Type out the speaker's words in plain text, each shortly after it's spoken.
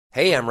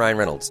Hey, I'm Ryan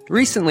Reynolds.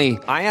 Recently,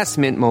 I asked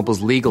Mint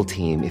Mobile's legal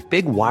team if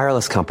big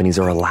wireless companies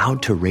are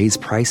allowed to raise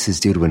prices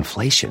due to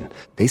inflation.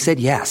 They said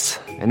yes.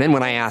 And then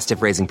when I asked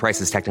if raising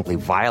prices technically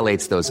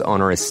violates those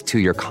onerous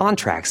two-year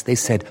contracts, they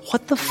said,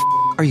 "What the f***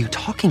 are you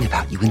talking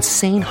about, you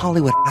insane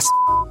Hollywood ass?"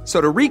 So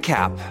to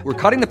recap, we're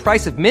cutting the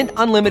price of Mint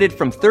Unlimited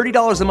from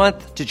 $30 a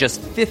month to just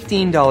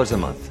 $15 a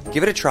month.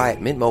 Give it a try at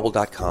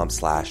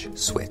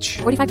mintmobile.com/switch.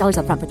 $45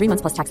 up front for 3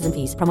 months plus taxes and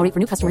fees. Promo rate for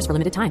new customers for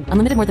limited time.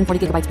 Unlimited more than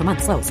 40 gigabytes per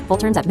month. Slows full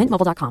terms at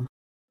mintmobile.com.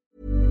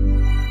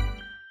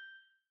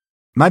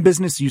 My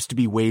business used to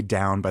be weighed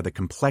down by the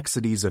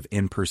complexities of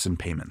in-person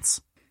payments.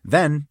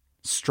 Then,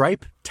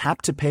 Stripe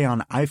Tap to Pay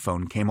on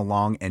iPhone came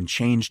along and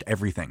changed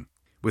everything.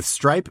 With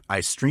Stripe,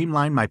 I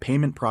streamlined my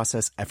payment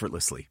process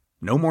effortlessly.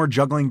 No more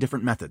juggling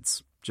different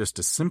methods. Just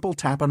a simple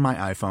tap on my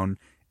iPhone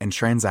and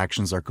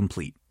transactions are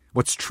complete.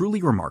 What's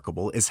truly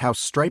remarkable is how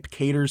Stripe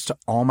caters to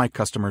all my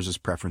customers'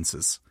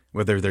 preferences.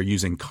 Whether they're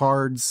using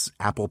cards,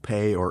 Apple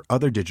Pay, or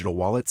other digital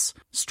wallets,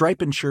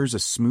 Stripe ensures a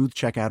smooth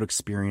checkout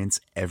experience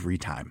every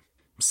time.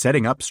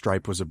 Setting up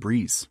Stripe was a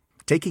breeze,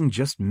 taking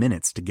just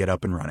minutes to get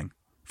up and running.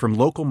 From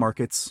local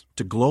markets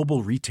to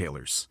global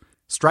retailers,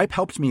 Stripe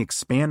helped me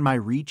expand my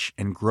reach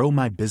and grow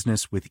my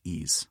business with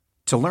ease.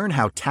 To learn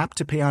how Tap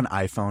to Pay on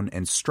iPhone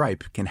and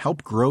Stripe can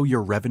help grow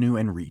your revenue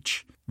and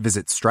reach,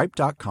 visit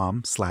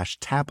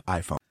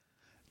stripe.com/tapiphone.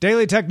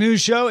 Daily Tech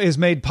News Show is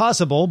made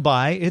possible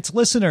by its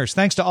listeners.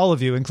 Thanks to all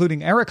of you,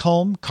 including Eric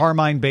Holm,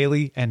 Carmine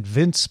Bailey, and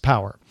Vince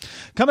Power.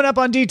 Coming up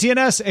on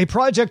DTNS, a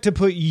project to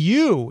put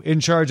you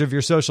in charge of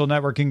your social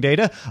networking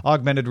data,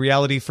 augmented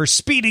reality for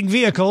speeding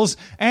vehicles,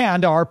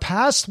 and our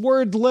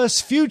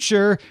passwordless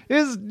future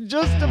is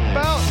just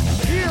about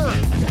here.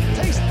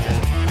 Taste it.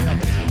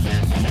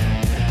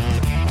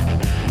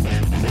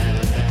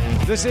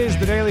 This is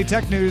the Daily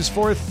Tech News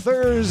for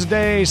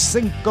Thursday,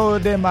 Cinco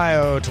de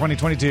Mayo,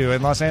 2022.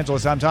 In Los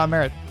Angeles, I'm Tom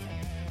Merritt.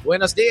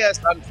 Buenos dias.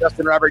 I'm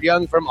Justin Robert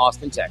Young from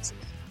Austin, Texas.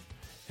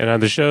 And I'm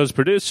the show's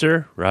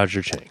producer,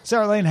 Roger Chang.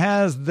 Sarah Lane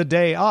has the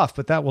day off,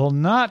 but that will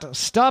not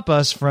stop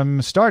us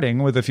from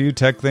starting with a few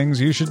tech things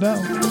you should know.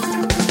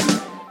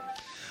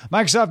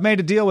 Microsoft made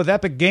a deal with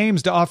Epic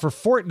Games to offer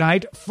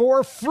Fortnite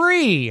for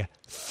free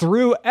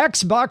through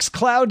Xbox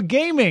Cloud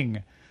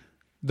Gaming.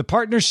 The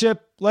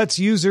partnership lets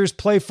users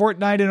play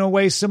Fortnite in a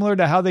way similar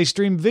to how they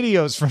stream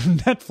videos from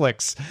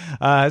Netflix.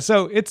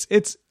 So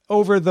it's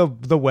over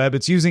the web.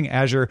 It's using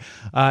Azure.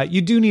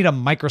 You do need a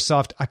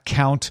Microsoft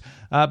account,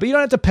 but you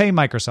don't have to pay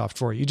Microsoft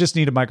for it. You just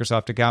need a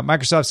Microsoft account.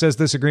 Microsoft says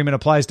this agreement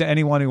applies to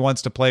anyone who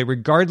wants to play,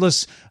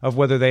 regardless of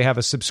whether they have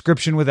a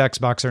subscription with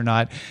Xbox or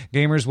not.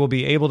 Gamers will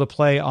be able to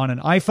play on an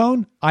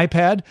iPhone,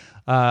 iPad,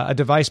 a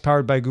device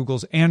powered by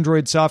Google's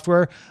Android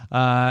software,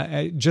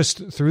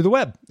 just through the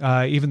web.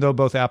 Even though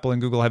both Apple and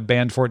Google have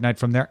banned Fortnite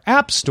from their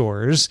app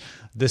stores,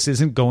 this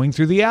isn't going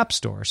through the App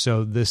Store,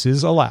 so this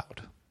is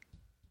allowed.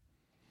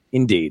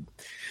 Indeed.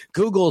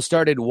 Google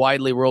started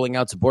widely rolling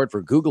out support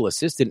for Google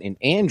Assistant in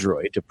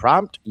Android to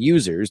prompt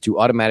users to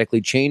automatically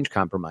change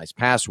compromised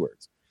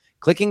passwords.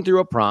 Clicking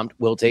through a prompt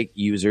will take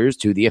users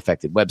to the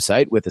affected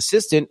website, with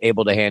Assistant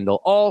able to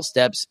handle all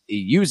steps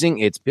using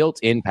its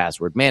built-in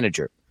password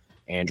manager.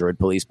 Android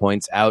Police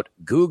points out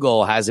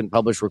Google hasn't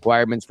published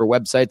requirements for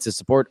websites to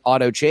support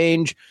auto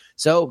change,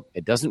 so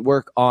it doesn't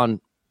work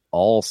on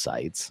all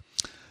sites.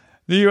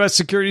 The U.S.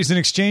 Securities and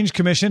Exchange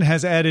Commission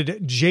has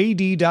added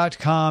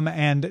JD.com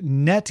and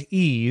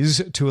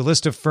NetEase to a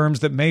list of firms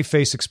that may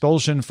face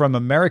expulsion from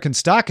American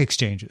stock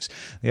exchanges.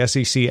 The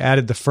SEC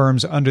added the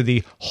firms under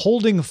the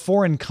Holding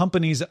Foreign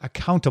Companies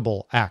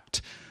Accountable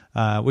Act,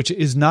 which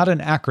is not an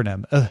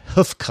acronym,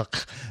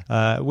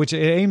 which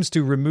aims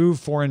to remove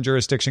foreign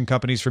jurisdiction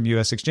companies from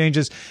U.S.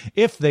 exchanges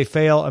if they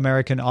fail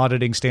American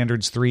auditing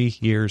standards 3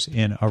 years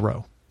in a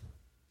row.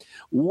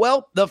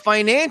 Well, the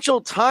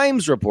Financial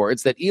Times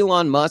reports that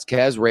Elon Musk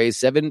has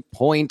raised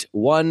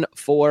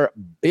 $7.14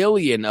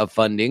 billion of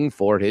funding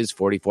for his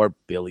 $44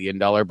 billion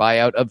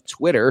buyout of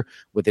Twitter,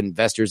 with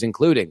investors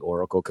including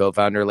Oracle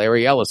co-founder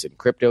Larry Ellison,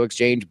 crypto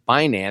exchange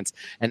Binance,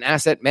 and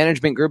asset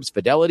management groups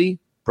Fidelity,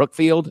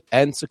 Brookfield,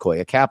 and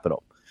Sequoia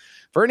Capital.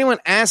 For anyone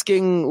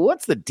asking,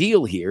 what's the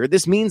deal here?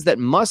 This means that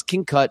Musk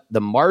can cut the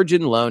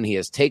margin loan he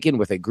has taken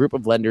with a group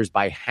of lenders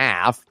by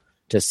half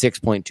to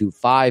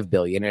 $6.25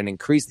 billion and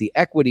increase the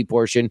equity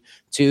portion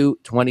to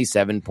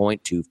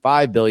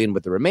 $27.25 billion,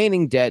 with the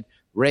remaining debt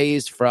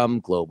raised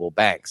from global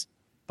banks.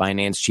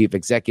 Finance chief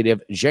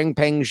executive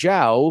Zhengpeng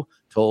Zhao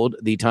told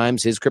The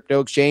Times his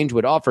crypto exchange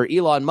would offer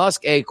Elon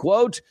Musk a,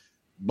 quote,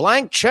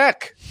 blank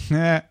check.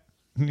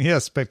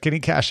 Yes, but can he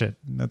cash it?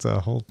 That's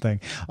a whole thing.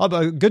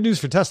 Good news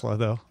for Tesla,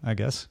 though, I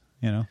guess,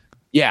 you know.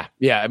 Yeah.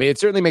 I mean, it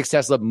certainly makes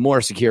Tesla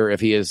more secure if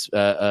he is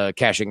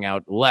cashing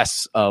out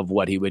less of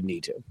what he would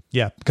need to.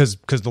 Yeah, because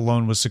the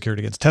loan was secured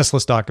against Tesla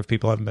stock, if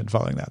people haven't been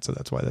following that. So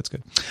that's why that's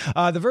good.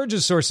 The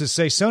Verge's sources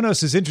say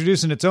Sonos is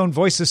introducing its own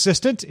voice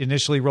assistant,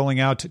 initially rolling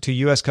out to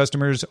U.S.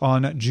 customers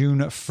on June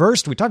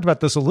 1st. We talked about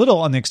this a little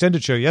on the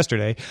extended show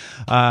yesterday.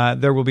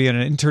 There will be an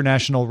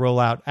international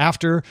rollout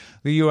after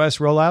the U.S.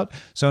 rollout.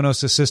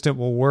 Sonos Assistant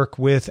will work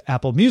with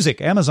Apple Music,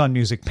 Amazon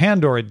Music,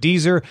 Pandora,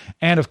 Deezer,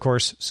 and, of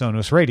course,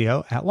 Sonos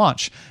Radio at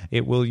launch.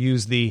 It will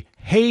use the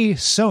 "Hey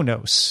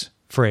Sonos"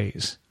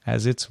 phrase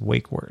as its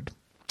wake word.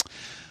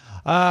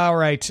 All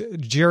right,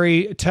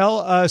 Jerry, tell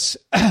us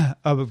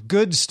a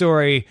good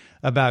story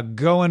about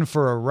going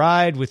for a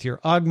ride with your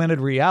augmented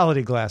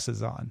reality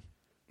glasses on.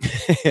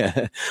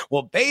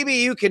 Well, baby,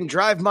 you can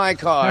drive my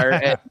car,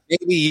 and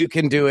maybe you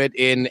can do it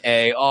in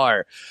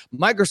AR.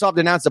 Microsoft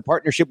announced a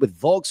partnership with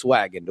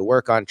Volkswagen to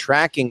work on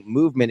tracking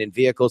movement in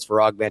vehicles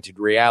for augmented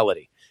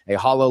reality. A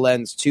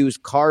HoloLens 2's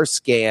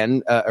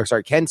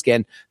can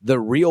scan the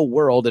real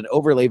world and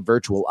overlay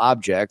virtual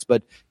objects,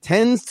 but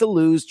tends to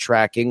lose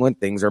tracking when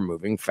things are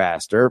moving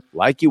faster,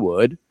 like you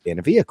would in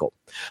a vehicle.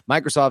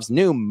 Microsoft's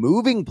new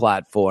moving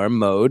platform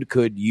mode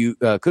could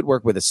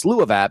work with a slew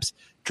of apps,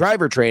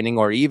 driver training,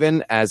 or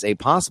even as a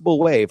possible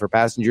way for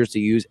passengers to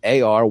use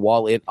AR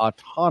while in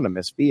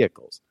autonomous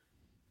vehicles.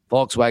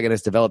 Volkswagen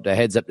has developed a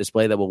heads-up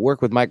display that will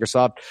work with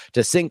Microsoft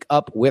to sync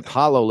up with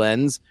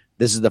HoloLens.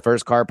 This is the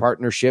first car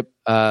partnership,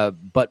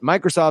 but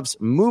Microsoft's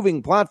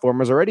moving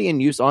platform is already in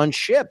use on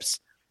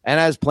ships and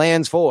has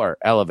plans for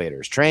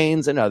elevators,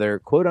 trains, and other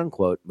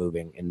quote-unquote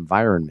moving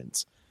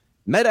environments.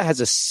 Meta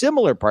has a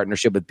similar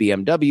partnership with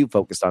BMW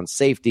focused on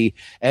safety,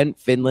 and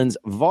Finland's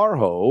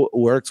Varho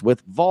works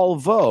with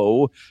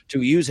Volvo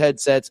to use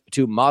headsets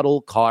to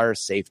model car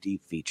safety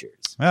features.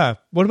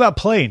 What about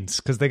planes?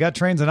 Because they got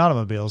trains and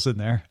automobiles in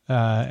there.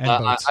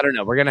 I don't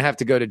know. We're going to have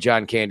to go to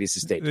John Candy's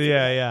estate.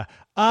 Yeah.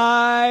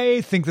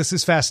 I think this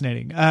is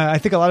fascinating. I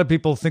think a lot of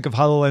people think of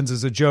HoloLens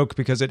as a joke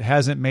because it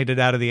hasn't made it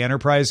out of the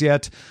enterprise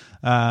yet.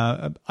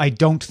 I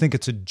don't think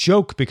it's a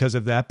joke because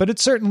of that, but it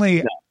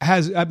certainly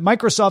has.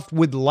 Microsoft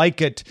would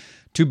like it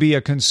to be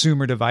a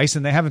consumer device,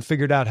 and they haven't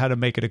figured out how to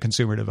make it a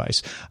consumer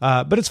device.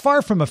 But it's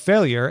far from a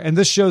failure, and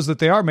this shows that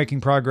they are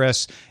making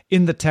progress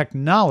in the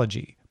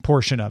technology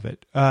portion of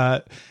it.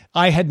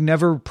 I had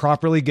never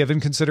properly given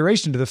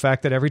consideration to the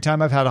fact that every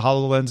time I've had a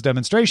HoloLens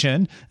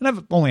demonstration, and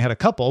I've only had a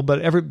couple, but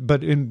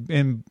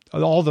in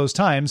all those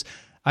times,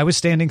 I was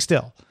standing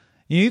still.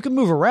 You can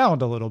move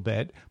around a little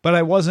bit, but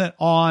I wasn't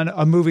on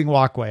a moving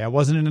walkway. I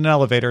wasn't in an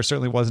elevator,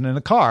 certainly wasn't in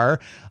a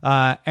car.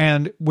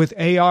 And with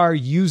AR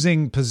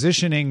using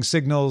positioning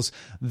signals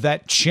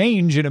that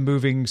change in a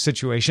moving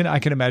situation, I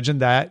can imagine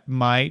that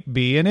might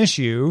be an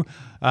issue.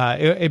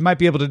 It might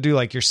be able to do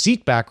like your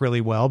seat back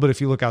really well, but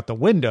if you look out the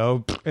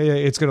window,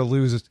 it's going to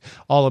lose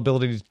all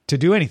ability to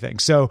do anything.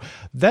 So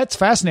that's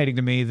fascinating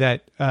to me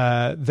that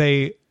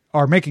they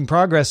are making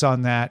progress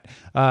on that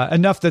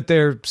enough that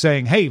they're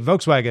saying, hey,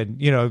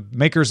 Volkswagen,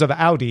 makers of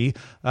Audi,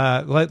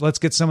 let's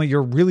get some of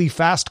your really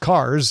fast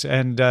cars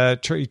and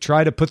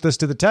try to put this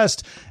to the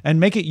test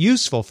and make it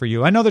useful for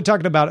you. I know they're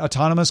talking about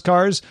autonomous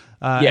cars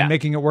and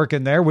making it work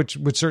in there, which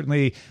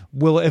certainly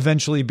will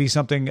eventually be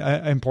something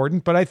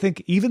important. But I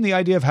think even the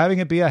idea of having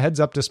it be a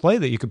heads-up display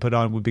that you could put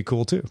on would be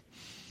cool too.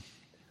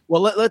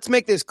 Well, let's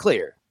make this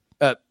clear.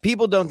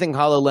 People don't think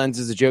HoloLens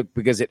is a joke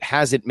because it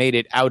hasn't made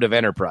it out of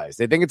enterprise.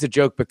 They think it's a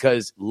joke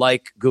because,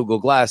 like Google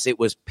Glass, it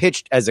was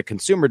pitched as a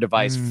consumer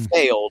device,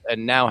 failed,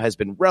 and now has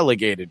been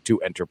relegated to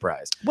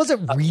enterprise. Was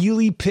it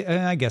really?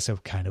 I guess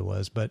it kind of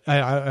was, but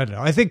I don't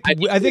know. I think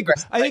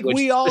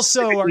we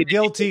also are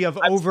guilty of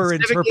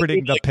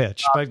over-interpreting the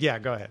pitch. But yeah,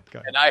 go ahead.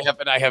 And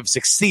I have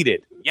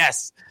succeeded.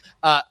 Yes.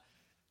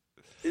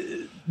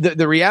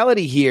 The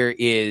reality here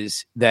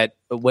is that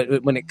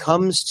when it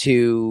comes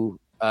to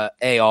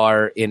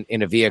AR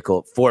in a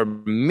vehicle, for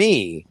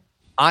me,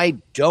 I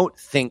don't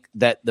think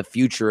that the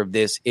future of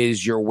this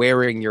is you're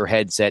wearing your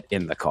headset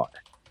in the car.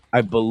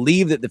 I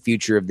believe that the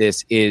future of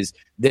this is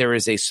there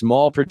is a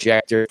small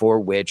projector for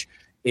which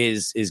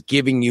is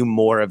giving you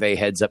more of a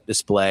heads-up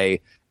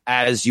display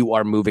as you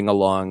are moving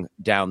along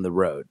down the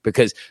road,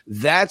 because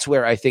that's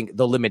where I think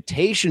the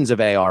limitations of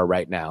AR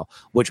right now,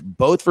 which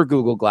both for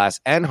Google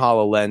Glass and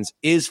HoloLens,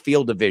 is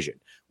field of vision.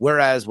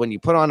 Whereas when you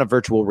put on a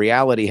virtual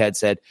reality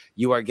headset,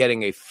 you are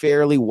getting a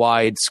fairly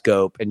wide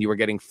scope and you are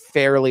getting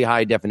fairly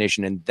high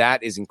definition, and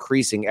that is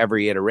increasing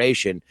every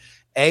iteration.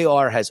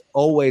 AR has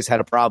always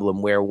had a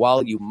problem where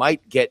while you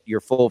might get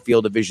your full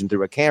field of vision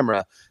through a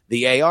camera,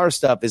 the AR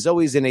stuff is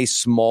always in a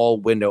small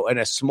window, and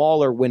a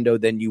smaller window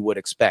than you would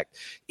expect.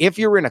 If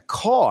you're in a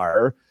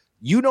car,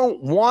 you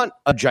don't want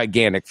a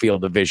gigantic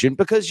field of vision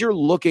because you're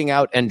looking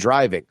out and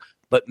driving.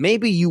 But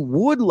maybe you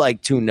would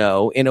like to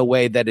know in a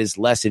way that is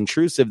less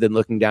intrusive than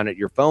looking down at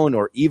your phone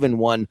or even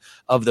one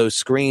of those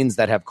screens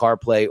that have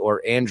CarPlay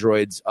or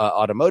Android's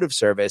automotive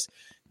service,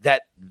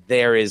 that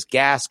there is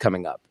gas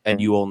coming up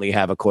and you only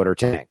have a quarter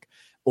tank,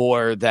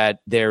 or that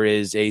there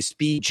is a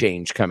speed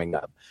change coming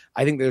up.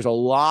 I think there's a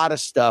lot of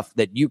stuff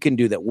that you can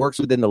do that works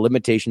within the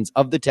limitations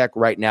of the tech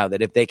right now,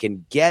 that if they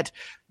can get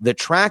the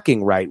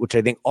tracking right, which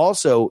I think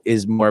also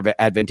is more of an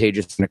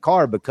advantageous in a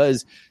car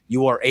because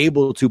you are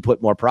able to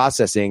put more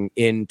processing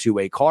into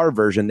a car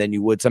version than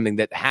you would something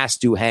that has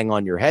to hang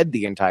on your head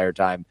the entire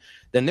time,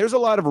 then there's a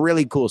lot of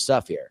really cool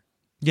stuff here.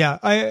 Yeah,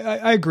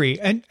 I agree.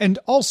 And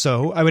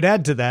also, I would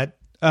add to that,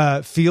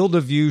 field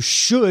of view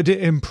should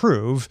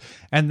improve,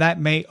 and that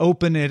may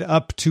open it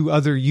up to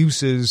other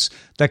uses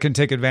that can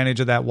take advantage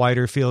of that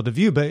wider field of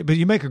view. But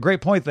you make a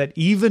great point that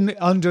even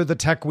under the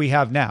tech we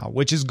have now,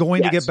 which is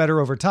going to get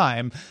better over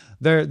time,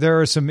 there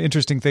are some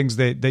interesting things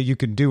that you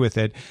can do with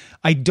it.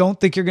 I don't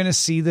think you're going to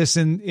see this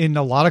in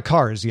a lot of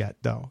cars yet,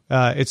 though.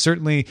 It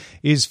certainly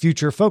is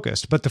future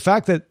focused. But the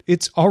fact that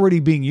it's already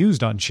being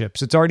used on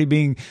ships, it's already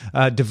being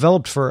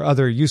developed for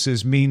other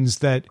uses, means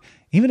that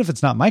even if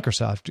it's not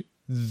Microsoft,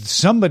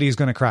 somebody's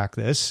going to crack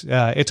this.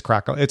 It's a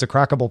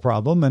crackable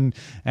problem,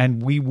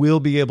 and we will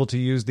be able to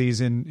use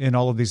these in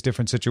all of these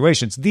different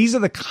situations. These are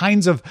the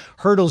kinds of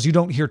hurdles you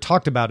don't hear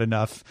talked about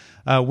enough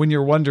when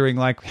you're wondering,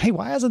 like, hey,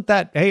 why hasn't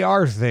that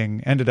AR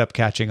thing ended up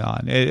catching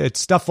on? It's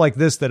stuff like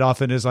this that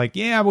often is like,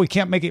 yeah, we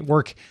can't make it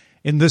work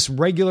in this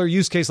regular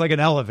use case like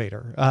an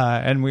elevator,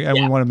 and we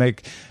want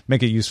to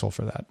make it useful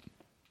for that.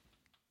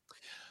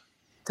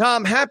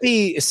 Tom,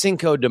 happy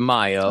Cinco de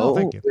Mayo,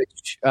 thank you.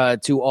 Which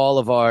to all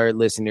of our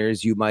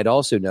listeners, you might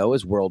also know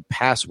as World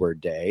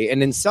Password Day.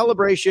 And in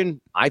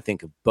celebration, I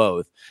think of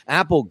both,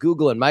 Apple,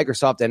 Google, and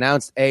Microsoft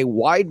announced a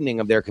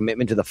widening of their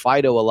commitment to the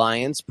FIDO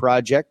Alliance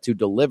project to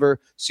deliver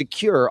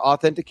secure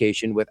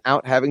authentication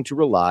without having to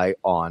rely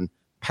on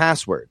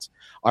passwords.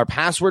 Our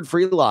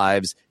password-free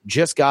lives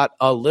just got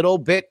a little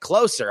bit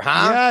closer,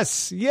 huh?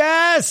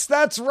 Yes,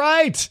 that's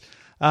right.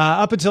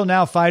 Up until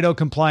now, FIDO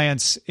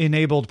compliance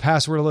enabled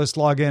passwordless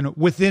login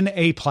within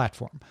a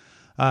platform.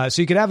 So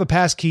you could have a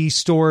passkey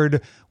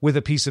stored with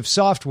a piece of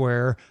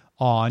software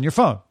on your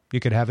phone.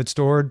 You could have it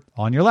stored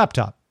on your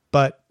laptop.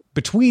 But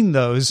between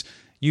those,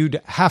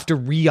 you'd have to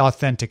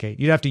re-authenticate.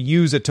 You'd have to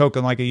use a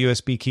token like a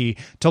USB key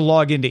to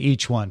log into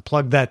each one,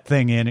 plug that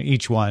thing in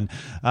each one.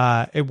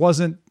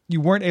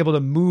 You weren't able to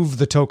move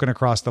the token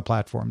across the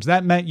platforms.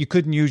 That meant you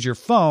couldn't use your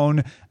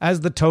phone as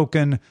the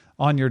token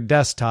on your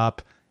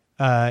desktop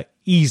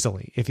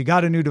easily. If you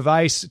got a new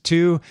device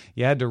too,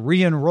 you had to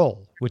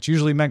re-enroll, which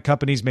usually meant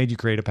companies made you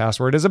create a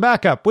password as a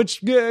backup,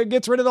 which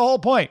gets rid of the whole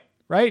point,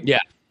 right? Yeah.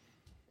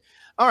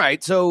 All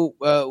right. So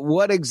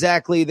what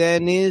exactly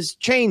then is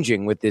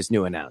changing with this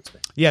new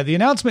announcement? Yeah, the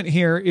announcement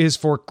here is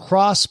for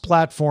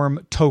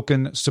cross-platform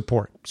token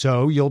support.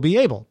 So you'll be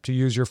able to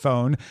use your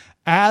phone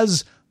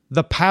as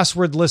the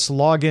passwordless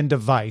login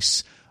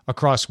device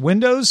across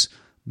Windows,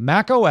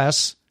 Mac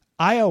OS,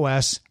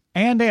 iOS,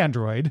 and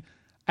Android,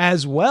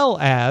 as well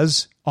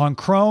as on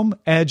Chrome,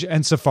 Edge,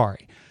 and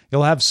Safari.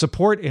 You'll have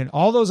support in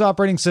all those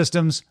operating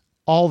systems,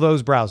 all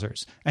those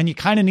browsers. And you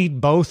kind of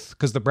need both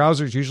because the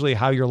browser is usually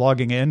how you're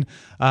logging in,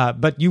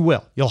 but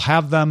you'll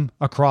have them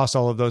across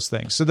all of those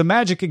things. So the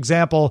magic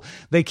example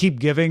they keep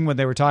giving when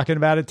they were talking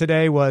about it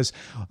today was,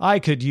 I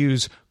could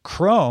use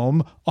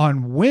Chrome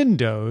on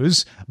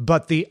Windows,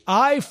 but the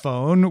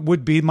iPhone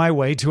would be my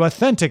way to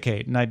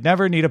authenticate, and I'd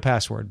never need a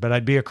password, but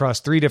I'd be across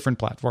 3 different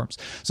platforms.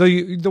 So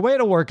the way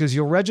it'll work is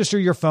you'll register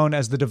your phone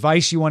as the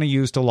device you want to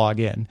use to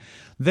log in.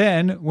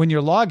 Then when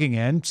you're logging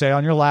in, say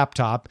on your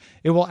laptop,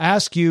 it will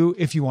ask you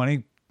if you want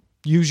to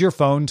use your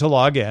phone to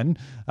log in.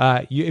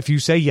 If you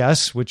say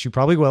yes, which you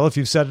probably will if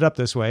you've set it up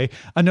this way,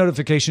 a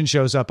notification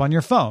shows up on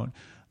your phone.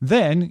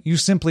 Then you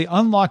simply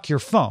unlock your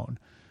phone,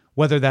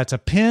 whether that's a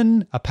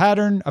PIN, a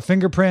pattern, a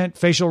fingerprint,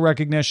 facial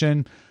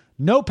recognition.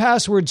 No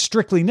password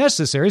strictly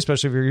necessary,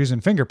 especially if you're using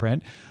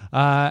fingerprint.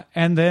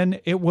 And then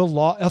it will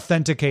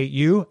authenticate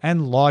you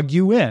and log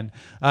you in.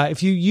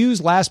 If you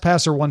use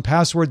LastPass or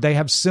 1Password, they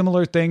have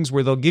similar things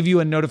where they'll give you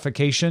a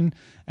notification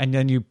and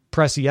then you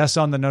press yes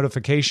on the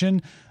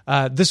notification.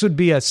 This would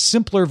be a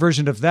simpler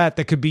version of that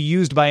could be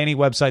used by any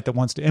website that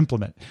wants to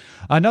implement.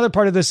 Another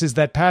part of this is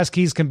that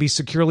passkeys can be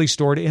securely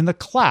stored in the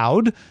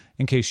cloud.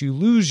 In case you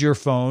lose your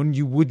phone,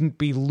 you wouldn't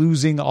be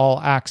losing all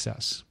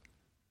access.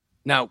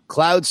 Now,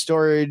 cloud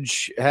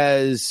storage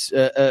has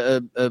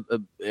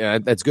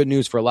that's good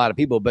news for a lot of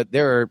people, but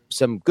there are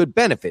some good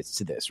benefits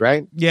to this,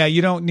 right? Yeah,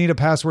 you don't need a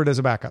password as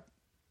a backup.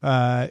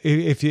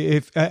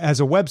 If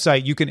as a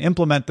website, you can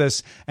implement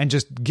this and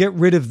just get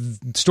rid of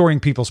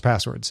storing people's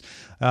passwords.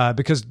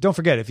 Because don't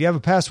forget, if you have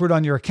a password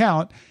on your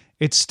account,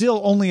 it's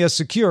still only as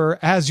secure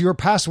as your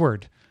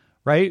password,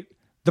 right?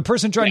 The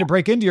person trying to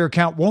break into your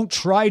account won't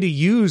try to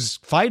use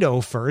FIDO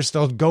first.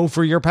 They'll go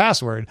for your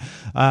password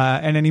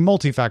and any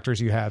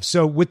multi-factors you have.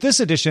 So with this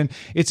addition,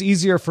 it's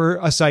easier for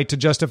a site to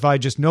justify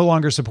just no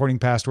longer supporting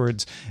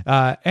passwords.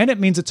 And it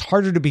means it's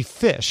harder to be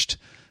phished,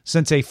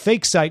 since a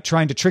fake site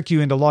trying to trick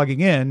you into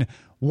logging in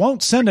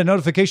won't send a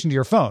notification to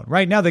your phone.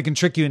 Right now, they can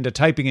trick you into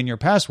typing in your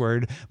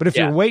password. But if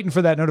you're waiting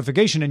for that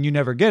notification and you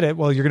never get it,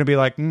 well, you're going to be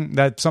like,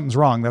 that something's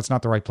wrong. That's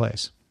not the right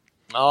place.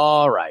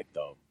 All right,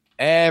 though.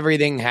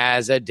 Everything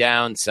has a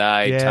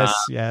downside. Yes, Tom.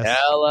 yes.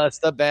 Tell us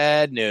the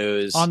bad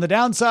news. On the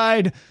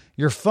downside,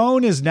 Your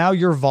phone is now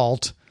your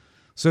vault.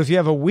 So if you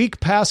have a weak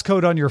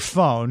passcode on your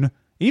phone,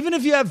 even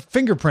if you have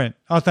fingerprint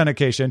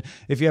authentication,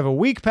 if you have a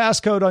weak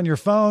passcode on your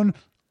phone,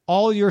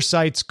 all your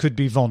sites could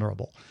be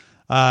vulnerable.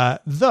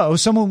 Though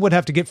someone would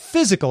have to get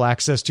physical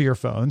access to your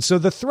phone, so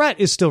the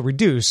threat is still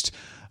reduced.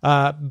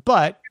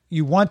 But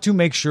you want to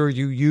make sure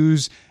you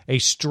use a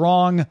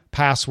strong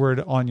password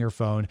on your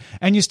phone,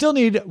 and you still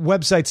need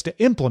websites to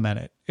implement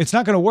it. It's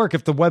not going to work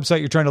if the website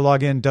you're trying to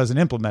log in doesn't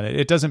implement it.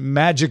 It doesn't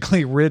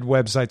magically rid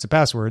websites of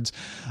passwords.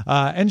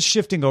 And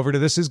shifting over to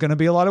this is going to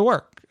be a lot of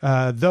work,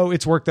 though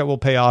it's work that will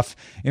pay off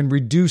in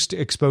reduced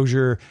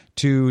exposure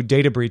to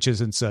data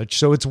breaches and such.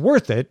 So it's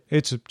worth it.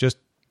 It's just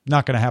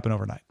not going to happen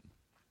overnight.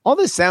 All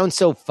this sounds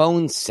so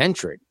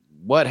phone-centric.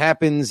 What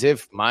happens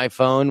if my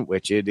phone,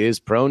 which it is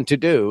prone to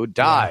do,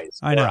 dies?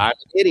 Yeah, I know. Or I'm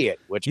an idiot,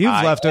 which You've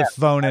I left am. a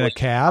phone in a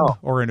cab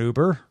or an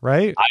Uber,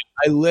 right?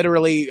 I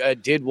literally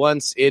did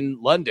once in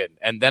London,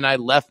 and then I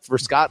left for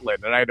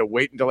Scotland, and I had to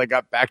wait until I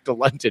got back to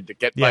London to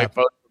get my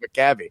phone from a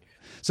cabbie.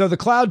 So the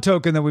cloud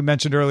token that we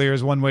mentioned earlier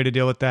is one way to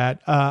deal with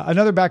that.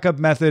 Another backup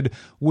method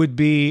would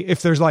be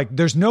if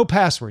there's no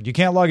password, you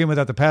can't log in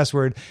without the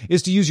password,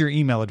 is to use your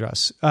email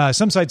address.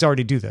 Some sites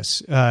already do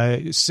this.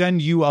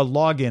 Send you a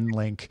login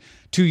link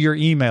to your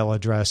email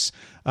address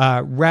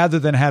rather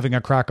than having a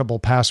crackable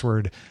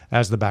password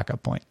as the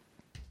backup point.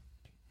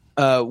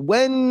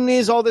 When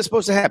is all this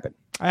supposed to happen?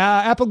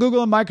 Apple,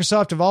 Google, and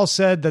Microsoft have all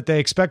said that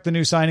they expect the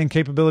new sign-in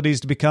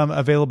capabilities to become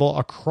available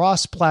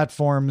across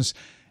platforms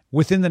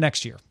within the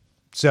next year.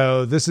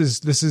 So this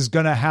is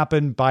going to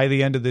happen by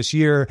the end of this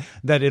year,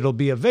 that it'll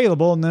be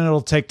available, and then it'll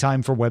take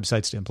time for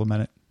websites to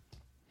implement it.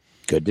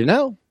 Good to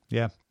know.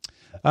 Yeah.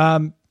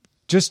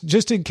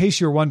 Just in case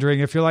you're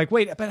wondering, if you're like,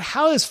 wait, but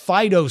how is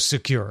Fido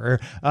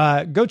secure?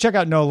 Go check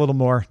out Know a Little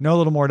More,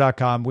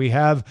 knowalittlemore.com. We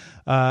have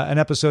an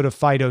episode of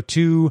Fido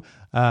 2,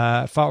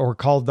 or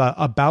called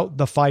About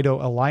the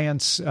Fido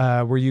Alliance,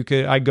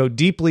 where I go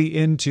deeply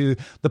into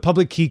the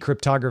public key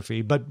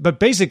cryptography. But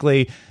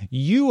basically,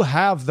 you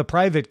have the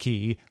private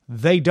key,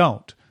 they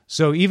don't.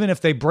 So even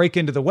if they break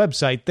into the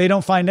website, they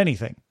don't find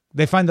anything.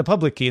 They find the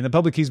public key, and the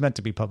public key is meant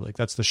to be public.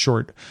 That's the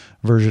short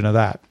version of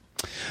that.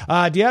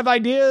 Do you have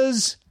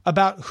ideas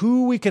about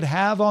who we could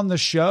have on the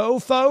show,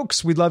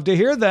 folks? We'd love to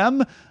hear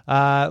them.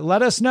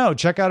 Let us know.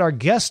 Check out our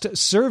guest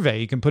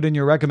survey. You can put in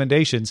your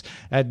recommendations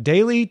at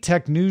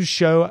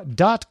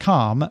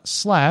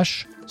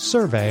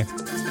dailytechnewsshow.com/survey.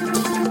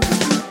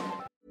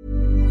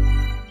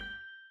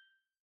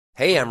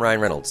 Hey, I'm Ryan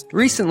Reynolds.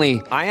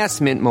 Recently, I asked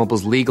Mint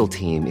Mobile's legal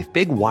team if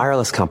big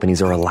wireless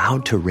companies are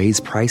allowed to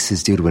raise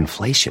prices due to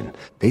inflation.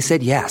 They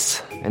said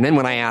yes. And then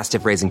when I asked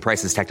if raising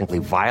prices technically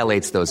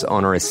violates those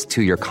onerous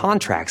 2-year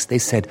contracts, they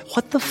said,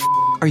 "What the f***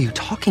 are you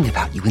talking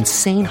about, you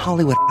insane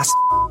Hollywood ass?"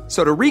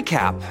 So to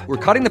recap, we're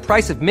cutting the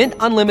price of Mint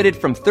Unlimited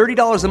from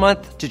 $30 a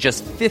month to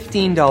just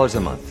 $15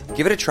 a month.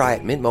 Give it a try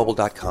at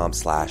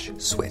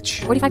mintmobile.com/switch.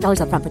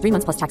 $45 up front for 3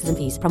 months plus taxes and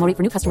fees. Promo rate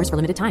for new customers for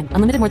limited time.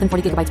 Unlimited more than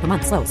 40 gigabytes per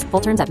month. Slows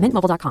full terms at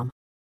mintmobile.com.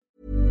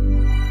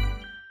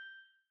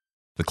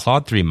 The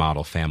Claude 3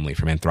 model family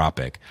from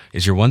Anthropic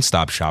is your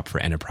one-stop shop for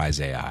enterprise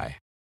AI.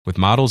 With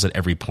models at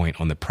every point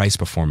on the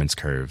price-performance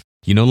curve,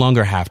 you no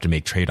longer have to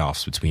make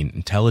trade-offs between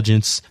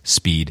intelligence,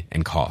 speed,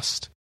 and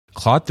cost.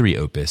 Claude 3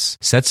 Opus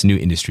sets new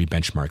industry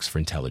benchmarks for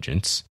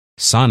intelligence.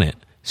 Sonnet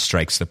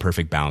strikes the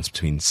perfect balance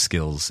between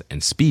skills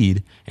and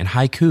speed. And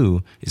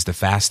Haiku is the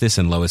fastest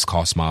and lowest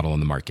cost model on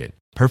the market,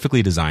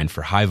 perfectly designed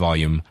for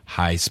high-volume,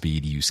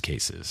 high-speed use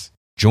cases.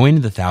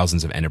 Join the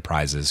thousands of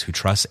enterprises who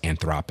trust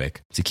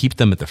Anthropic to keep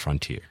them at the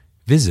frontier.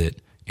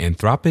 Visit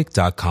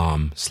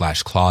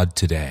anthropic.com/Claude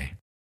today.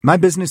 My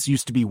business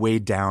used to be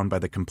weighed down by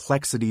the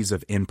complexities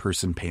of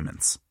in-person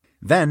payments.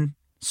 Then,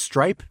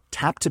 Stripe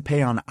Tap to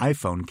Pay on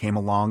iPhone came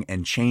along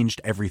and changed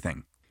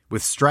everything.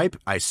 With Stripe,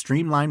 I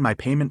streamlined my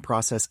payment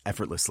process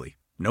effortlessly.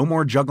 No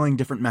more juggling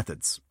different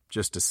methods.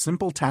 Just a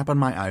simple tap on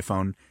my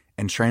iPhone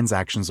and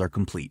transactions are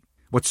complete.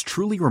 What's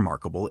truly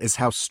remarkable is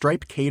how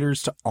Stripe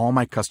caters to all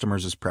my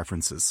customers'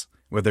 preferences.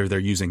 Whether they're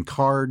using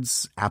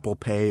cards, Apple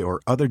Pay,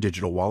 or other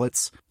digital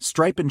wallets,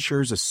 Stripe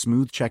ensures a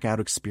smooth checkout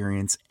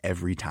experience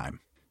every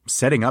time.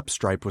 Setting up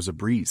Stripe was a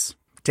breeze,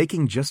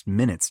 taking just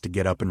minutes to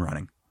get up and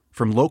running.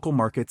 From local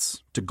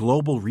markets to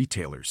global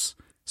retailers,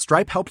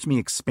 Stripe helped me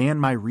expand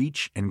my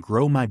reach and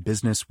grow my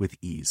business with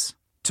ease.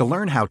 To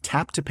learn how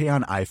Tap to Pay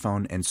on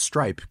iPhone and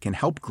Stripe can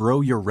help grow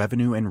your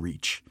revenue and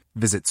reach,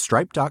 visit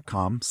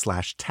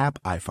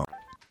stripe.com/tapiphone.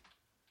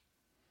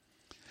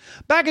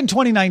 Back in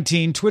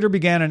 2019, Twitter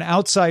began an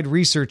outside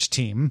research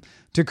team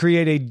to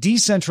create a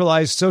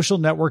decentralized social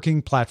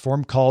networking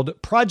platform called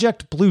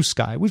Project Blue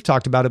Sky. We've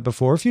talked about it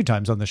before a few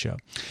times on the show.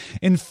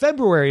 In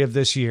February of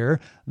this year,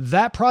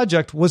 that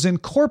project was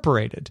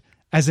incorporated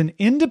as an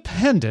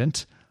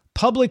independent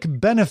public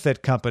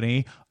benefit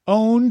company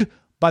owned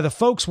by the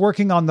folks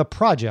working on the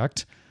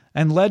project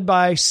and led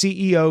by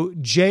CEO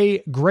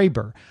Jay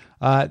Graber.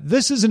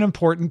 This is an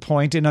important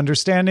point in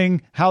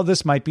understanding how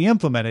this might be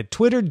implemented.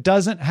 Twitter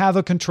doesn't have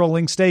a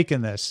controlling stake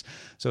in this.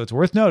 So it's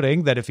worth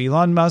noting that if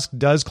Elon Musk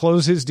does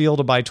close his deal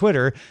to buy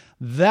Twitter,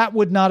 that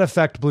would not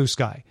affect Blue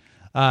Sky.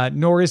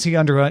 nor is he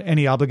under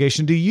any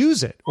obligation to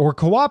use it or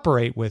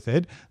cooperate with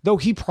it, though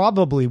he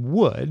probably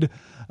would.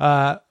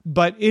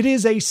 But it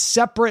is a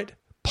separate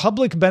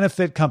public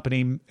benefit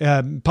company.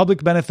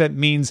 Public benefit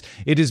means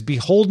it is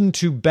beholden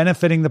to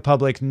benefiting the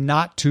public,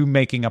 not to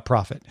making a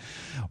profit.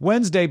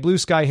 Wednesday, Blue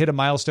Sky hit a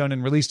milestone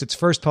and released its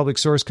first public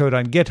source code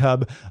on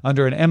GitHub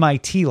under an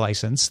MIT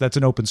license. That's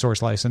an open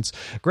source license.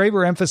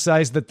 Graeber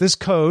emphasized that this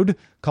code,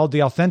 called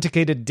the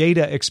Authenticated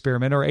Data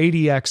Experiment, or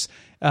ADX,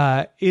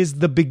 is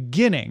the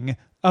beginning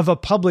of a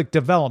public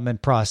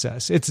development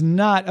process. It's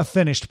not a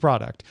finished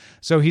product.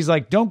 So he's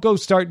like, don't go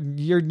start,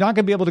 you're not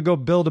going to be able to go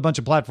build a bunch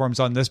of platforms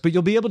on this, but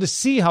you'll be able to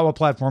see how a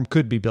platform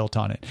could be built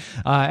on it.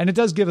 And it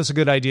does give us a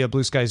good idea of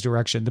Blue Sky's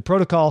direction. The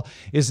protocol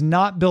is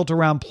not built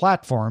around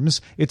platforms.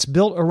 It's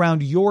built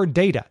around your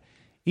data.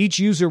 Each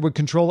user would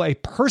control a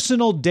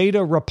personal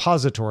data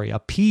repository, a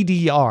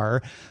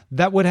PDR,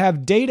 that would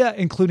have data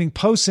including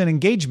posts and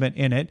engagement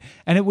in it,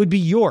 and it would be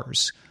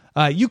yours.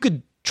 You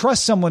could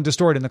trust someone to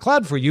store it in the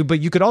cloud for you, but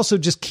you could also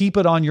just keep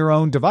it on your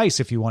own device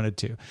if you wanted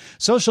to.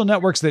 Social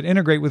networks that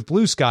integrate with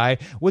Blue Sky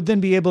would then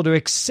be able to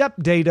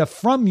accept data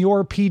from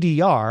your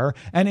PDR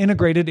and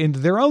integrate it into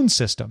their own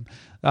system.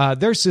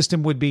 Their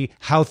system would be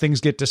how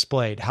things get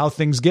displayed, how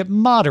things get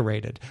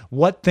moderated,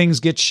 what things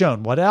get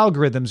shown, what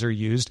algorithms are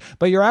used,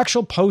 but your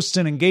actual posts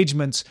and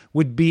engagements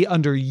would be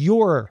under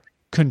your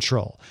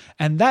control.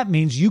 And that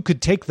means you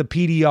could take the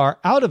PDR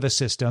out of a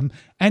system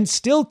and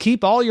still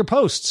keep all your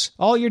posts,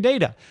 all your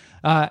data.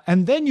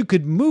 And then you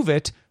could move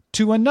it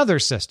to another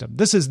system.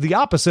 This is the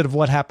opposite of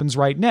what happens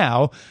right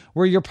now,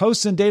 where your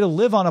posts and data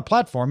live on a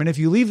platform. And if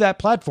you leave that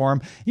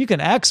platform, you can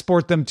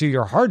export them to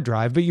your hard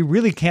drive, but you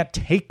really can't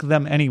take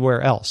them anywhere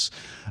else.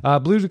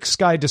 Blue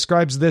Sky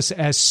describes this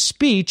as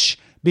speech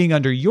being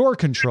under your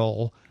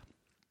control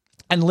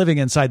and living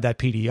inside that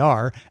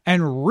PDR,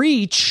 and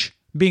reach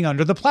being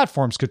under the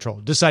platform's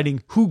control,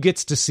 deciding who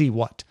gets to see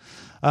what.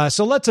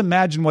 So let's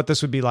imagine what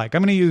this would be like.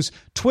 I'm going to use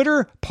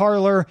Twitter,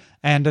 Parler,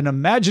 and an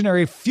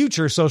imaginary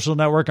future social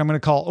network I'm going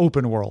to call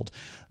Open World.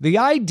 The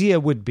idea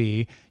would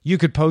be you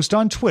could post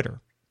on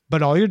Twitter,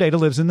 but all your data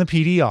lives in the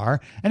PDR.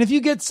 And if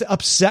you get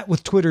upset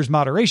with Twitter's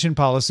moderation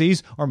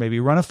policies, or maybe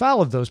run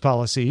afoul of those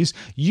policies,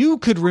 you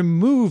could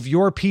remove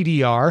your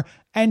PDR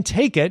and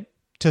take it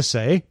to,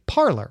 say,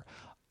 Parler.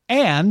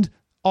 And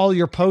all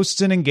your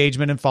posts and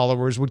engagement and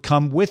followers would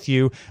come with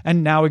you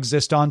and now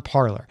exist on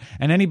Parler.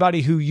 And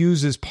anybody who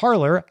uses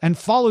Parler and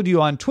followed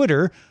you on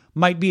Twitter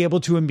might be able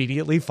to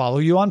immediately follow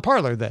you on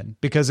Parler then,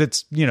 because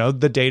it's,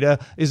 the data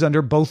is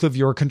under both of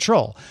your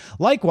control.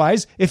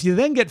 Likewise, if you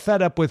then get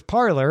fed up with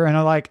Parler and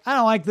are like, I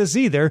don't like this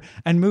either,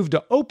 and move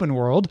to Open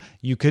World,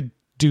 you could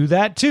do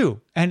that too.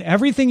 And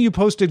everything you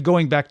posted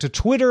going back to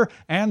Twitter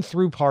and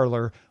through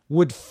Parler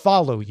would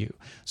follow you.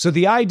 So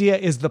the idea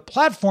is the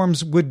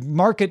platforms would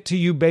market to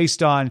you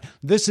based on,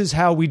 this is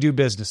how we do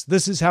business.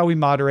 This is how we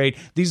moderate.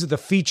 These are the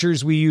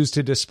features we use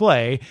to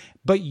display.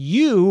 But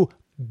you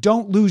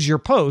don't lose your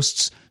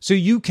posts, so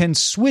you can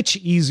switch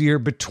easier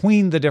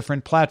between the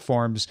different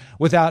platforms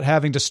without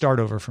having to start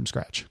over from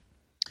scratch.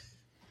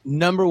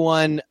 Number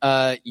one,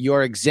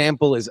 your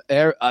example is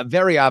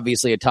very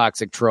obviously a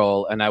toxic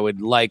troll, and I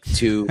would like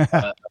to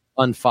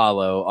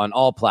unfollow on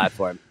all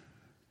platforms.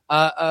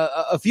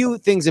 A few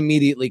things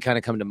immediately kind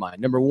of come to mind.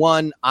 Number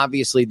one,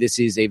 obviously, this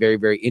is a very,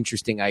 very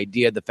interesting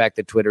idea. The fact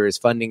that Twitter is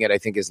funding it, I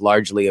think, is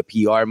largely a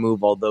PR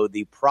move, although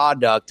the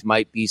product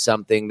might be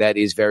something that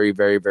is very,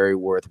 very, very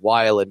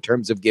worthwhile in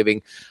terms of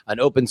giving an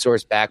open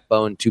source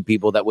backbone to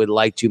people that would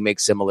like to make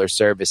similar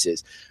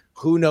services.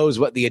 Who knows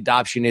what the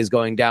adoption is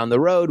going down the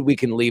road? We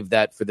can leave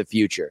that for the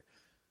future.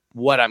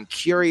 What I'm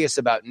curious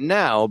about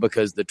now,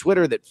 because the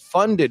Twitter that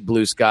funded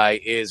Blue Sky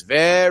is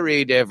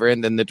very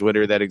different than the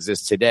Twitter that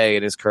exists today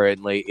and is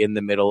currently in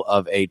the middle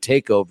of a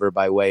takeover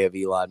by way of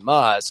Elon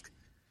Musk,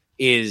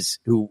 is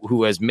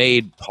who has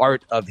made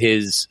part of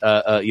his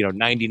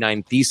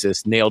 99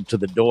 thesis nailed to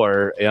the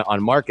door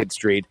on Market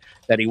Street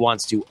that he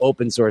wants to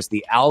open source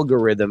the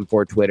algorithm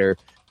for Twitter.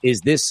 Is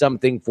this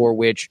something for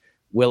which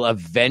will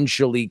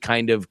eventually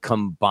kind of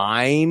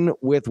combine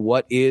with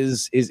what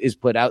is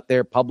put out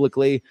there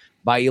publicly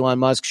by Elon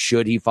Musk,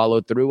 should he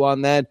follow through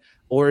on that?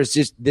 Or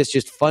is this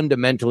just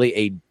fundamentally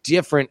a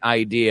different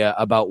idea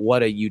about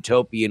what a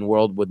utopian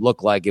world would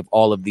look like if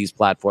all of these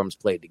platforms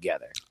played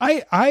together?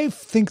 I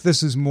think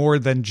this is more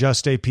than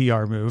just a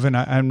PR move, and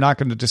I'm not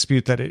going to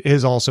dispute that it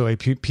is also a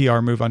PR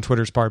move on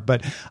Twitter's part,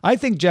 but I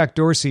think Jack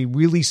Dorsey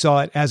really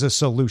saw it as a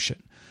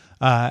solution.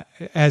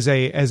 As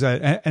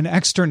an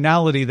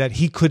externality that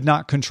he could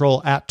not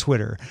control at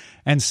Twitter,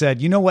 and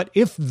said, you know what,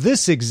 if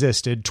this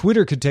existed,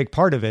 Twitter could take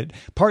part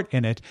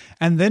in it,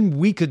 and then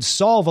we could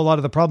solve a lot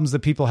of the problems that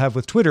people have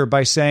with Twitter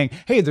by saying,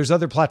 hey, there's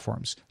other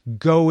platforms,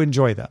 go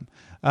enjoy them.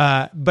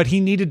 But he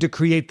needed to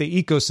create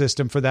the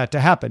ecosystem for that to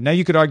happen. Now,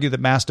 you could argue that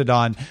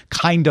Mastodon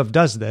kind of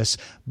does this,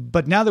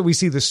 but now that we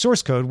see the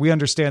source code, we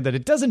understand that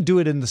it doesn't do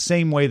it in the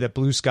same way that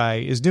Blue Sky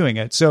is doing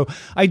it. So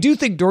I do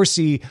think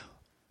Dorsey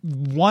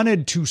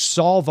wanted to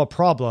solve a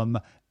problem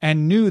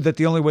and knew that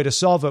the only way to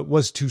solve it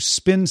was to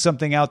spin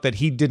something out that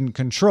he didn't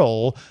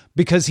control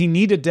because he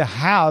needed to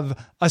have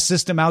a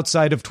system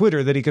outside of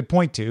Twitter that he could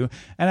point to.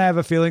 And I have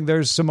a feeling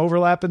there's some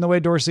overlap in the way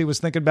Dorsey was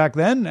thinking back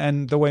then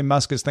and the way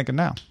Musk is thinking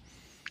now.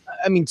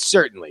 I mean,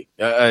 certainly.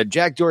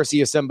 Jack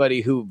Dorsey is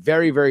somebody who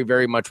very, very,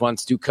 very much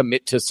wants to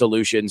commit to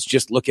solutions.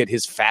 Just look at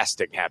his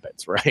fasting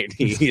habits, right?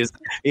 He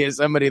is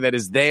somebody that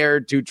is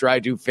there to try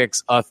to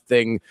fix a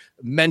thing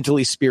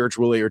mentally,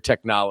 spiritually, or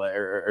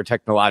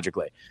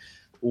technologically.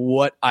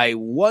 What I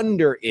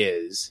wonder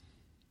is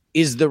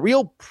the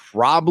real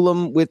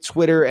problem with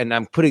Twitter, and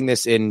I'm putting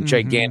this in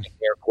gigantic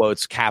air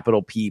quotes,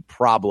 capital P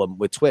problem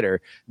with Twitter,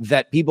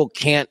 that people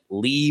can't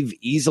leave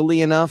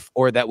easily enough,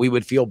 or that we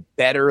would feel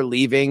better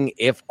leaving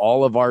if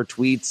all of our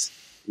tweets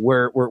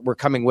were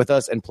coming with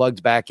us and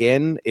plugged back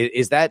in?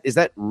 Is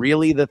that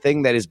really the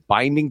thing that is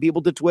binding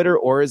people to Twitter,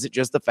 or is it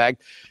just the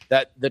fact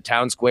that the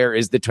town square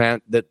is the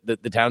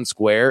town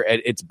square?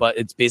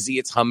 It's busy,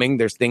 it's humming,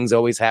 there's things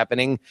always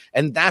happening,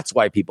 and that's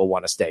why people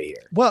want to stay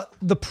here. Well,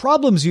 the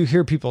problems you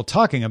hear people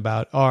talking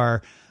about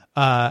are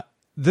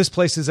this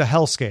place is a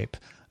hellscape.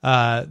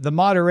 The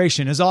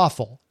moderation is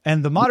awful,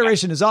 and the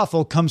moderation is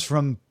awful comes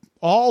from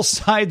all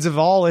sides of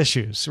all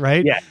issues,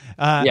 right?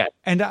 Yeah.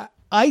 And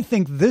I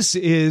think this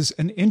is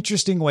an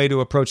interesting way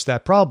to approach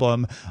that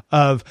problem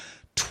of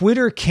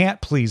Twitter can't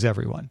please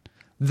everyone.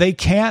 They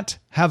can't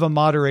have a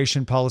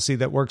moderation policy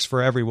that works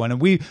for everyone.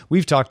 And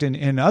we've talked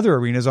in other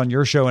arenas on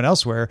your show and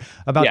elsewhere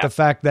about the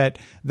fact that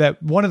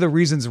one of the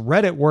reasons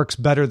Reddit works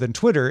better than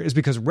Twitter is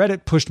because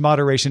Reddit pushed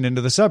moderation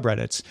into the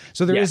subreddits.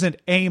 So there isn't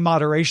a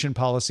moderation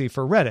policy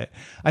for Reddit.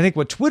 I think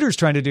what Twitter's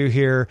trying to do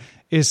here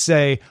is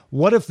say,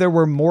 what if there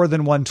were more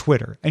than one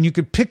Twitter? And you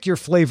could pick your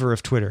flavor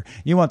of Twitter.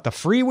 You want the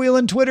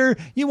freewheeling Twitter?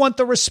 You want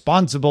the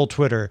responsible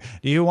Twitter?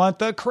 Do you want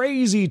the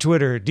crazy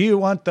Twitter? Do you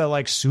want the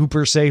like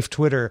super safe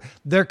Twitter?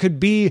 There could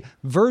be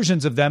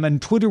versions of them,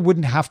 and Twitter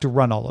wouldn't have to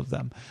run all of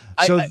them.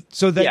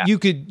 So that you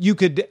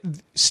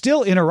could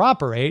still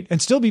interoperate and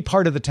still be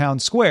part of the town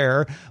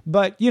square,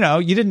 but you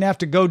didn't have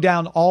to go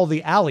down all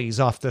the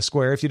alleys off the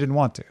square if you didn't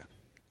want to.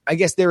 I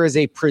guess there is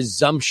a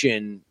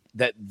presumption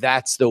that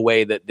that's the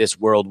way that this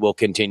world will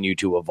continue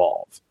to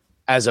evolve,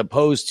 as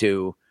opposed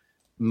to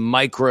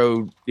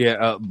micro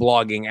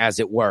blogging, as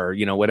it were,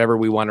 whatever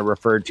we want to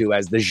refer to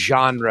as the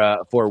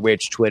genre for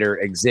which Twitter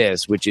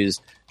exists, which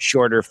is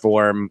shorter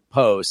form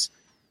posts,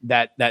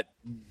 that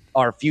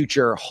our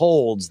future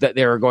holds, that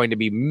there are going to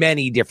be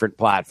many different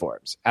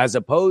platforms, as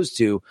opposed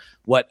to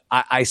what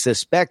I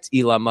suspect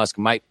Elon Musk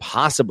might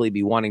possibly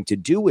be wanting to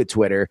do with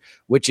Twitter,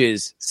 which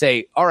is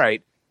say, all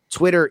right,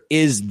 Twitter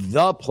is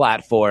the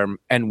platform,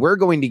 and we're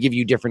going to give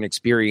you different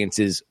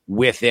experiences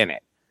within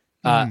it.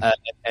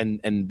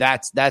 And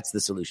that's the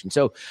solution.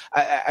 So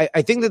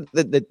I think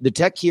that the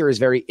tech here is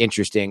very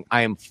interesting.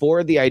 I am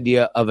for the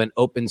idea of an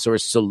open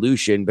source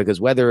solution,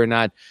 because whether or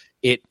not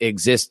it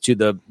exists to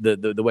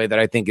the way that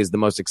I think is the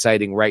most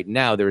exciting right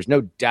now, there is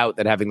no doubt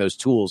that having those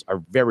tools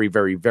are very,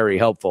 very, very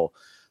helpful.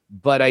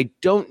 But I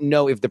don't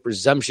know if the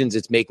presumptions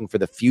it's making for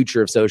the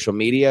future of social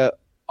media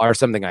are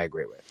something I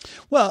agree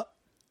with. Well,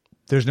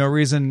 there's no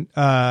reason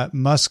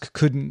Musk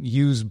couldn't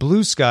use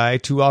Blue Sky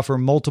to offer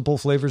multiple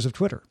flavors of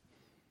Twitter.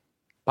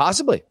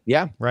 Possibly,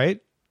 yeah. Right?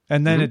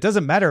 And then it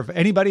doesn't matter if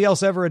anybody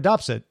else ever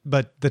adopts it,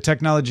 but the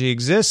technology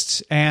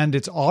exists and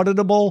it's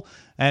auditable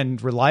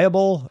and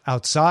reliable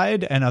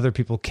outside, and other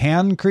people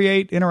can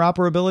create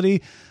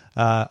interoperability.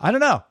 I don't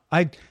know.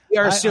 We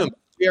are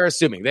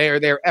assuming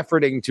they're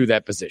efforting to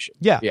that position.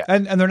 Yeah.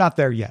 And they're not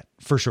there yet,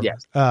 for sure.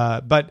 Yes.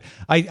 But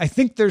I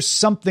think there's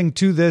something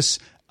to this.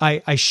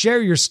 I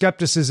share your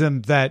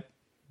skepticism that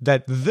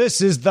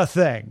this is the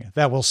thing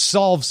that will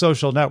solve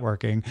social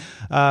networking.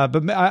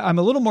 But I'm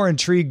a little more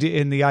intrigued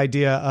in the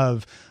idea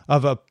of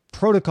a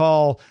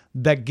protocol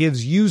that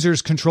gives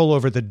users control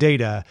over the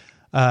data.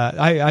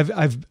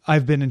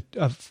 I've been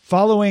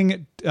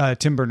following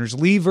Tim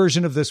Berners-Lee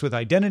version of this with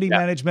identity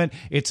management.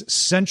 It's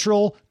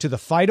central to the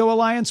FIDO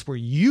Alliance, where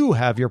you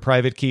have your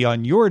private key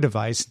on your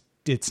device.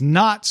 It's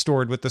not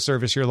stored with the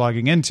service you're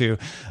logging into.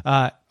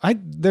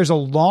 There's a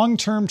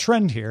long-term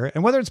trend here,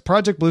 and whether it's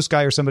Project Blue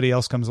Sky or somebody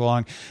else comes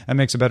along and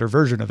makes a better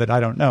version of it, I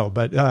don't know.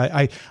 But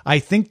I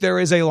think there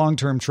is a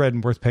long-term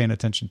trend worth paying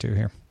attention to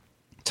here.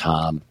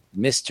 Tom,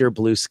 Mr.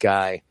 Blue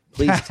Sky,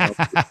 please tell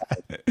me.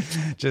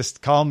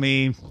 Just call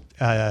me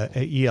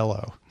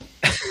ELO.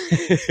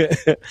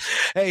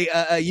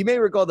 Hey, you may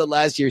recall that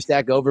last year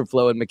Stack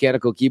Overflow and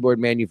mechanical keyboard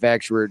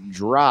manufacturer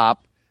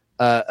Drop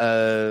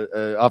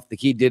Off the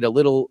Key did a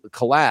little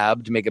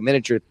collab to make a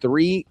miniature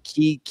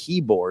 3-key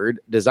keyboard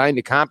designed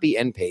to copy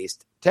and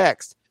paste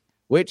text,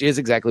 which is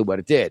exactly what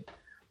it did.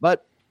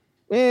 But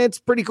it's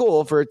pretty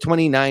cool for a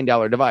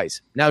 $29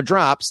 device. Now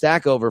Drop,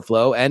 Stack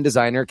Overflow, and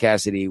designer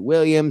Cassidy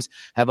Williams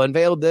have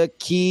unveiled the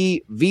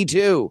Key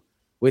V2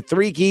 with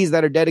 3 keys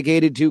that are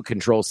dedicated to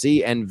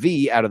Control-C and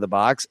V out of the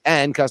box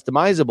and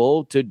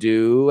customizable to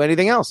do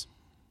anything else.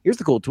 Here's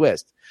the cool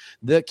twist.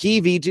 The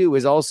Key V2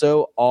 is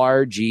also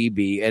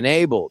RGB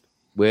enabled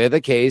with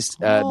a case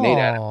made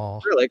out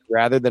of acrylic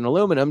rather than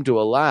aluminum to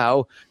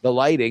allow the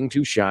lighting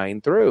to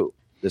shine through.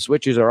 The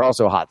switches are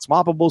also hot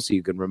swappable, so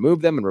you can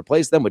remove them and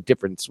replace them with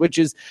different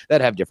switches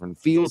that have different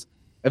feels.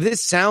 If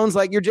this sounds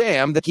like your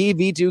jam, the Key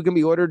V2 can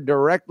be ordered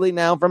directly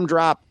now from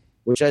Drop,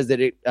 which says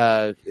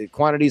that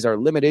quantities are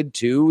limited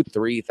to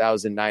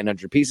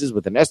 3,900 pieces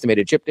with an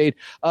estimated ship date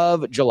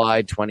of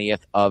July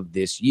 20th of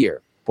this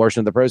year. Portion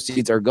of the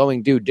proceeds are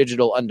going to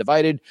Digital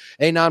Undivided,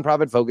 a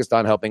nonprofit focused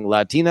on helping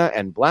Latina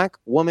and Black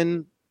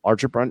women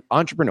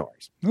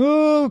entrepreneurs.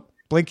 Ooh,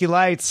 blinky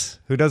lights.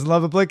 Who doesn't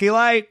love a blinky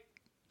light?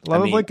 A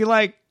blinky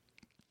light.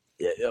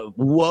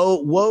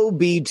 Woe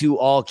be to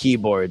all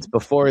keyboards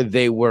before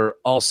they were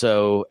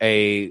also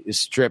a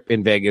strip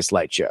in Vegas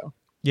light show.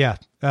 Yeah.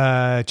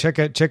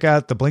 Check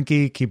out the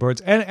blinky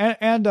keyboards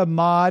and a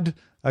mod,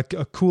 a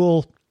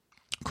cool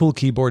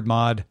keyboard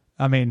mod.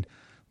 I mean,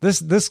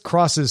 this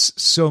crosses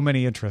so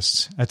many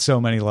interests at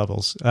so many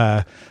levels.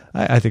 I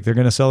think they're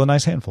going to sell a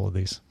nice handful of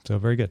these. So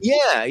very good.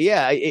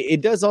 Yeah. It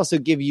does also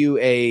give you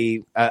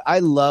I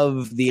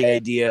love the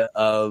idea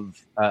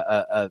of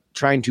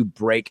trying to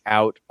break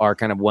out our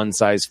kind of one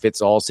size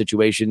fits all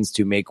situations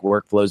to make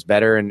workflows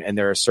better. And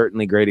there are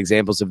certainly great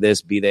examples of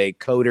this, be they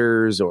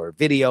coders or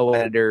video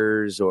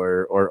editors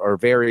or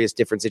various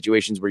different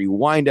situations where you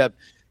wind up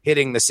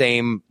hitting the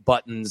same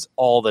buttons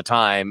all the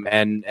time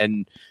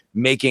and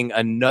making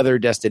another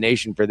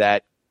destination for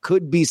that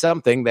could be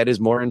something that is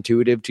more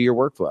intuitive to your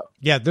workflow.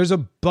 Yeah, there's a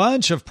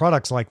bunch of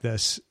products like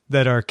this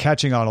that are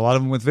catching on, a lot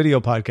of them with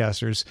video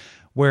podcasters,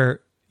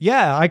 where,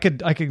 yeah, I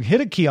could hit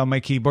a key on my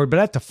keyboard, but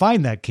I have to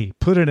find that key,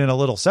 put it in a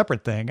little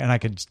separate thing, and I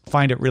could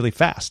find it really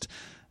fast.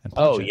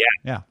 Oh, yeah.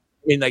 Yeah.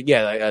 I mean,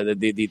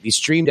 the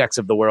Stream Decks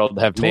of the world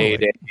have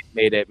made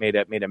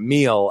a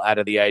meal out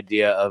of the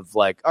idea of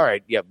like, all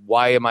right, yeah,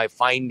 why am I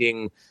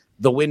finding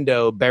the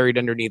window buried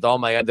underneath all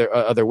my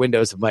other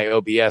windows of my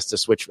OBS to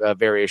switch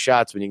various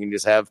shots when you can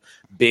just have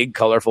big,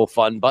 colorful,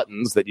 fun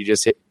buttons that you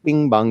just hit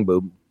bing, bong,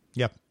 boom.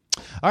 Yep.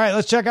 All right,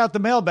 let's check out the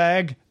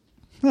mailbag.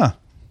 Not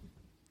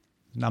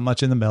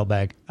much in the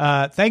mailbag.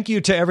 Thank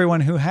you to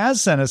everyone who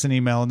has sent us an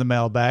email in the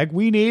mailbag.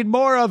 We need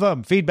more of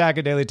them. Feedback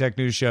at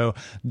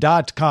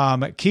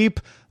dailytechnewsshow.com.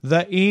 Keep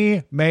the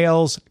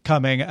emails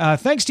coming.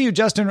 Thanks to you,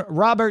 Justin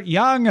Robert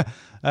Young,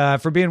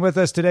 for being with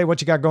us today.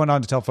 What you got going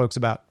on to tell folks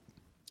about?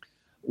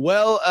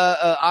 Well,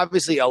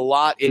 obviously a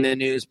lot in the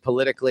news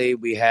politically.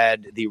 We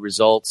had the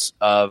results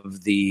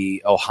of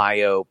the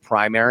Ohio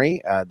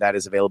primary. That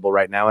is available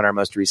right now in our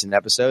most recent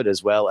episode,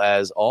 as well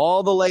as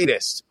all the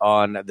latest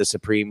on the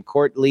Supreme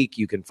Court leak.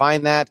 You can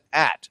find that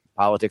at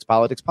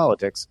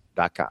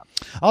politicspoliticspolitics.com.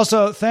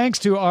 Also, thanks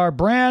to our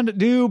brand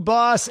new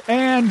boss,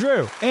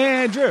 Andrew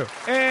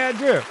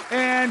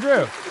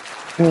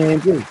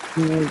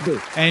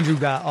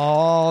got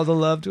all the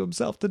love to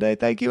himself today.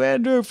 Thank you,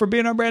 Andrew, for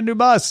being our brand new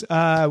boss.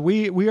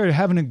 We are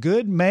having a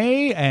good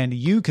May, and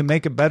you can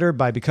make it better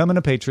by becoming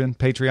a patron.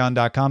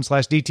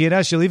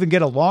 Patreon.com/DTNS. You'll even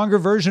get a longer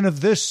version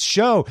of this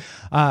show.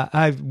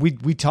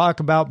 We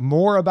talk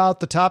more about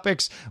the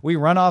topics. We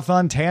run off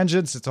on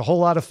tangents. It's a whole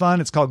lot of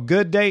fun. It's called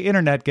Good Day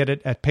Internet. Get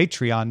it at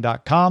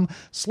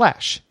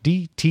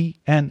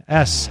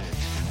patreon.com/DTNS.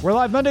 We're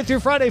live Monday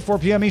through Friday, 4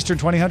 p.m. Eastern,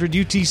 2000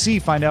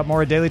 UTC. Find out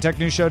more at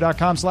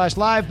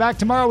dailytechnewsshow.com/live. Back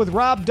tomorrow with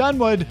Rob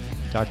Dunwood.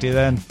 Talk to you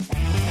then.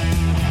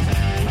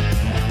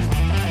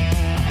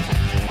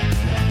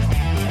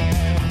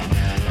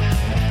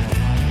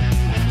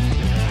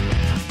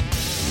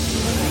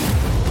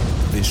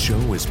 This show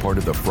is part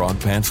of the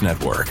Frog Pants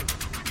Network.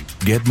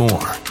 Get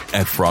more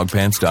at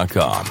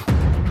frogpants.com.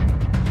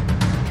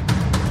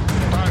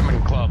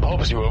 Diamond Club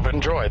hopes you have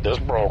enjoyed this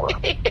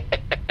program.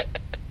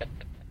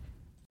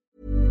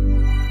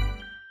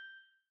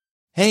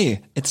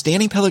 Hey, it's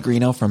Danny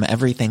Pellegrino from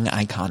Everything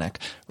Iconic.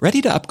 Ready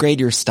to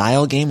upgrade your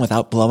style game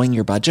without blowing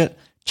your budget?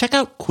 Check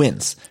out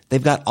Quince.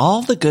 They've got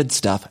all the good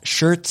stuff,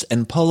 shirts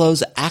and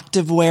polos,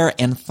 activewear,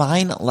 and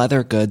fine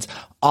leather goods,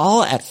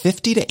 all at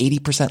 50 to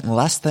 80%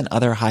 less than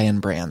other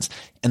high-end brands.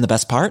 And the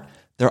best part?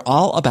 They're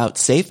all about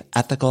safe,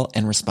 ethical,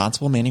 and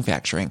responsible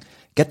manufacturing.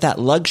 Get that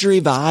luxury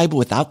vibe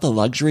without the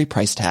luxury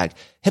price tag.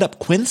 Hit up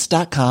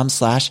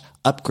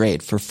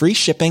quince.com/upgrade for free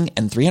shipping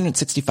and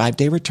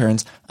 365-day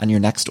returns on your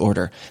next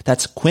order.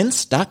 That's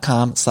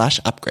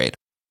quince.com/upgrade.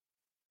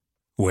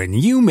 When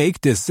you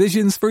make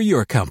decisions for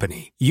your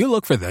company, you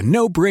look for the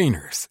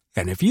no-brainers.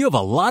 And if you have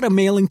a lot of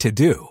mailing to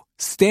do,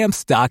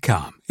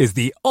 Stamps.com is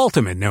the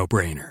ultimate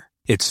no-brainer.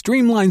 It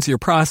streamlines your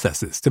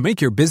processes to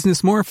make your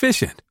business more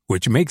efficient,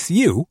 which makes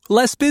you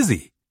less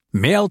busy.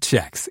 Mail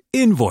checks,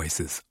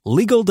 invoices,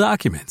 legal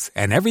documents,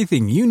 and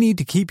everything you need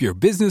to keep your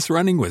business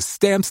running with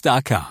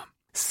Stamps.com.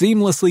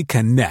 Seamlessly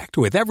connect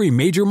with every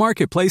major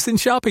marketplace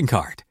and shopping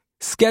cart.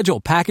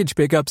 Schedule package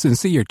pickups and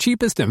see your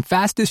cheapest and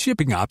fastest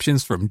shipping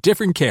options from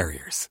different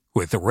carriers,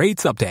 with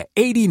rates up to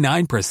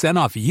 89%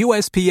 off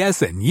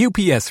USPS and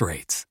UPS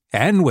rates.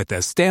 And with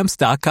the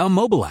Stamps.com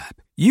mobile app,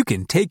 you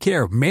can take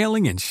care of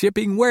mailing and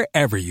shipping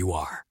wherever you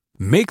are.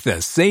 Make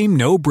the same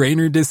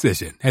no-brainer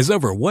decision as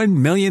over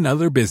 1 million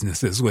other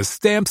businesses with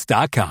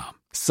Stamps.com.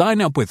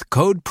 Sign up with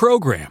code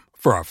PROGRAM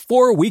for a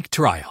 4-week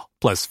trial,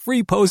 plus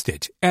free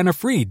postage and a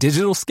free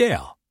digital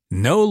scale.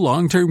 No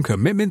long-term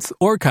commitments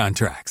or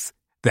contracts.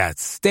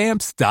 That's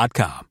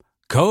Stamps.com.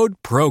 Code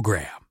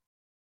PROGRAM.